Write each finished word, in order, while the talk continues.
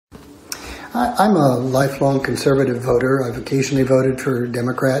I'm a lifelong conservative voter. I've occasionally voted for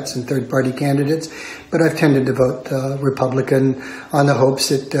Democrats and third-party candidates, but I've tended to vote Republican on the hopes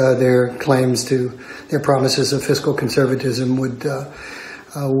that their claims to their promises of fiscal conservatism would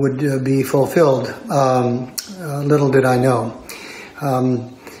be fulfilled. Little did I know.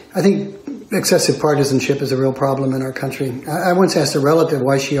 I think excessive partisanship is a real problem in our country. I once asked a relative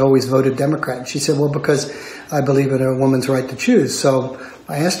why she always voted Democrat. She said, well, because I believe in a woman's right to choose. So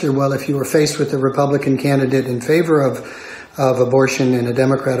I asked her, well, if you were faced with a Republican candidate in favor of abortion and a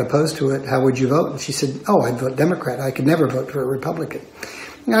Democrat opposed to it, how would you vote? And she said, oh, I'd vote Democrat. I could never vote for a Republican.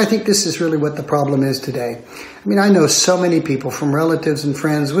 And I think this is really what the problem is today. I mean, I know so many people, from relatives and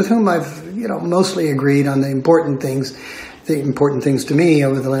friends with whom I've, mostly agreed on the important things to me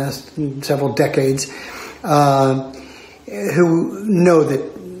over the last several decades, who know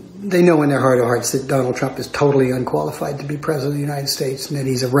that they know in their heart of hearts that Donald Trump is totally unqualified to be president of the United States and that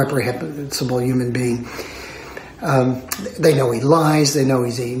he's a reprehensible human being. They know he lies. They know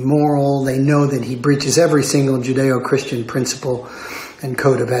he's immoral. They know that he breaches every single Judeo-Christian principle and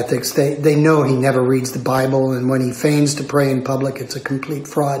code of ethics. They know he never reads the Bible, and when he feigns to pray in public, it's a complete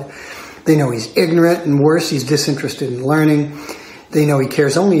fraud. They know he's ignorant, and worse, he's disinterested in learning. They know he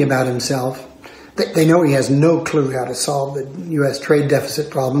cares only about himself. They know he has no clue how to solve the U.S. trade deficit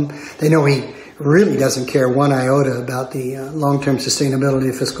problem. They know he really doesn't care one iota about the long-term sustainability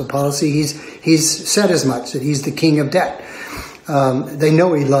of fiscal policy. He's said as much, that he's the king of debt. They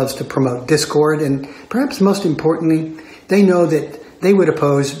know he loves to promote discord, and perhaps most importantly, they know that they would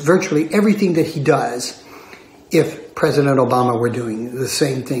oppose virtually everything that he does if President Obama were doing the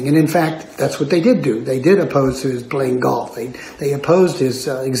same thing. And in fact, that's what they did do. They did oppose his playing golf. They opposed his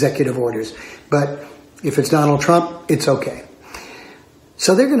executive orders. But if it's Donald Trump, it's okay.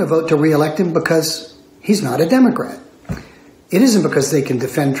 So they're going to vote to re-elect him because he's not a Democrat. It isn't because they can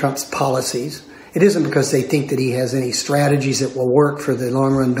defend Trump's policies. It isn't because they think that he has any strategies that will work for the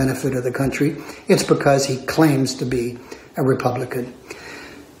long-run benefit of the country. It's because he claims to be a Republican.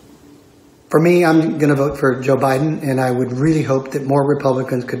 For me, I'm going to vote for Joe Biden, and I would really hope that more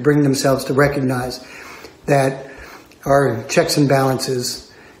Republicans could bring themselves to recognize that our checks and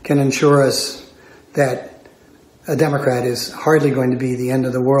balances can ensure us that a Democrat is hardly going to be the end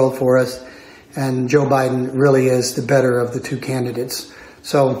of the world for us, and Joe Biden really is the better of the two candidates.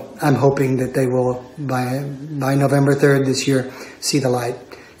 So I'm hoping that they will, by November 3rd this year, see the light.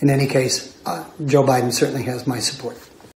 In any case, Joe Biden certainly has my support.